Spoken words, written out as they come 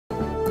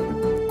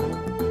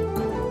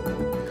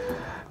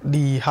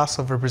The House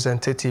of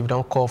Representatives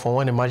don't call for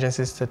one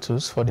emergency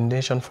status for the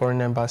nation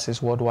foreign embassies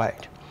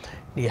worldwide.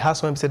 The House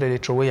said that they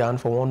throw away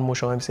hand for one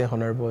motion say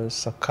Honorable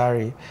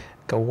Sakari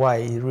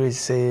Kawai raised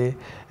say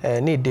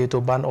need day to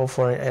ban all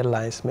foreign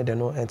airlines may they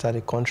not enter the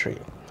country.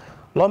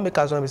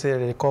 Lawmakers say that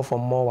they call for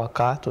more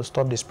waka to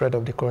stop the spread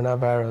of the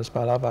coronavirus.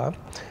 However,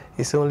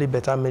 it's only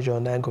better measure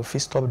on that go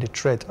stop the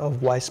threat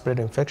of widespread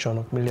infection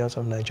of millions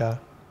of Naija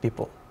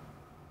people.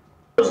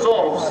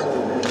 Resolves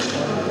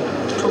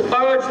to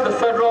urge the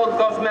federal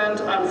government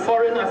and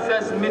Foreign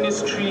Affairs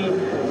Ministry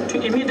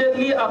to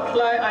immediately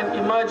apply an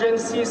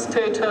emergency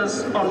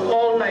status on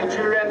all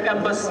Nigerian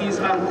embassies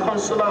and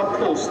consular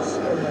posts.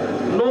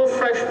 No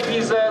fresh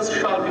visas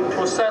shall be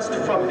processed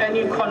from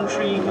any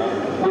country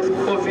with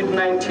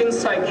COVID-19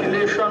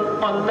 circulation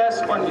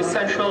unless on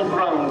essential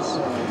grounds.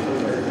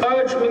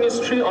 Urge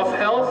Ministry of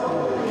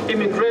Health,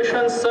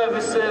 Immigration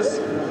Services,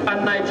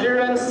 and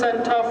Nigerian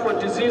Center for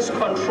Disease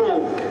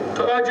Control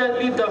to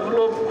urgently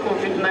develop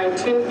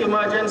COVID-19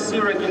 emergency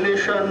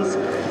regulations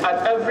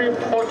at every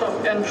port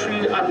of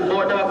entry and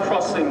border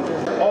crossing.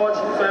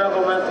 Urge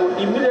federal government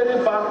to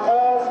immediately ban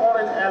all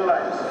foreign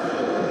airlines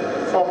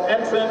from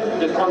entering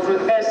the country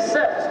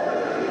except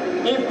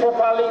if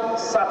properly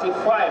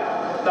certified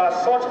that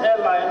such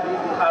airline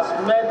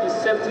has met the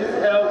safety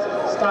health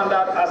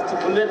standard as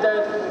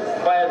stipulated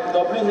by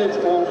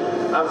WHO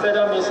and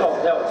Federal Ministry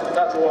of Health.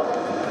 That's one.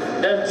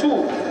 Then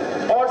two,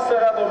 urge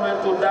federal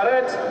government to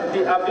direct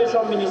the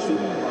aviation ministry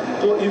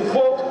to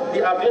invoke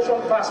the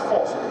aviation task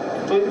force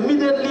to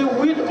immediately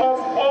weed off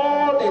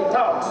all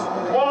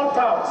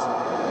touts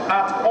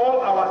at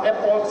all our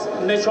airports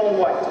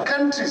nationwide.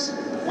 Countries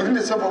within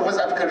the South-West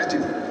African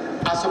region,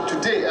 as of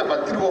today,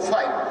 about 3 or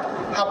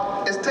 5,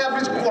 have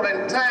established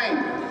quarantine.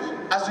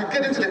 As you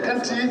get into the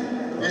country,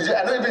 you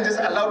are not even just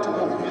allowed to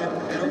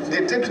move.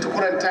 They take you to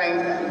quarantine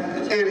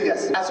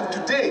areas. As of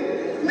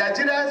today,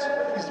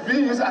 Nigeria is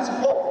being used as a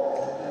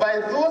hub. By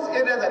those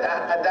areas that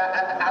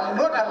are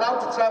not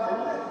allowed to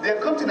travel, they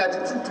come to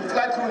Nigeria to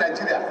fly through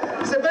Nigeria.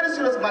 It's a very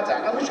serious matter,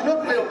 and we should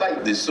not play by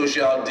it. The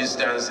social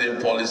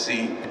distancing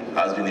policy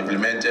has been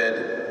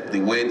implemented. The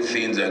way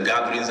things and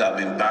gatherings have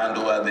been banned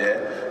over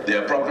there. They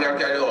are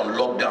practically on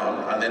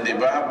lockdown, and then they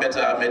have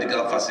better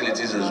medical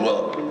facilities as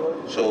well.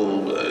 So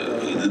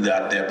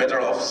that they're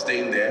better off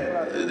staying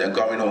there than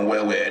coming on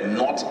where we're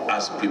not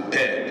as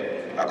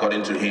prepared,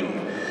 according to him,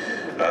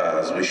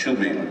 as we should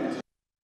be.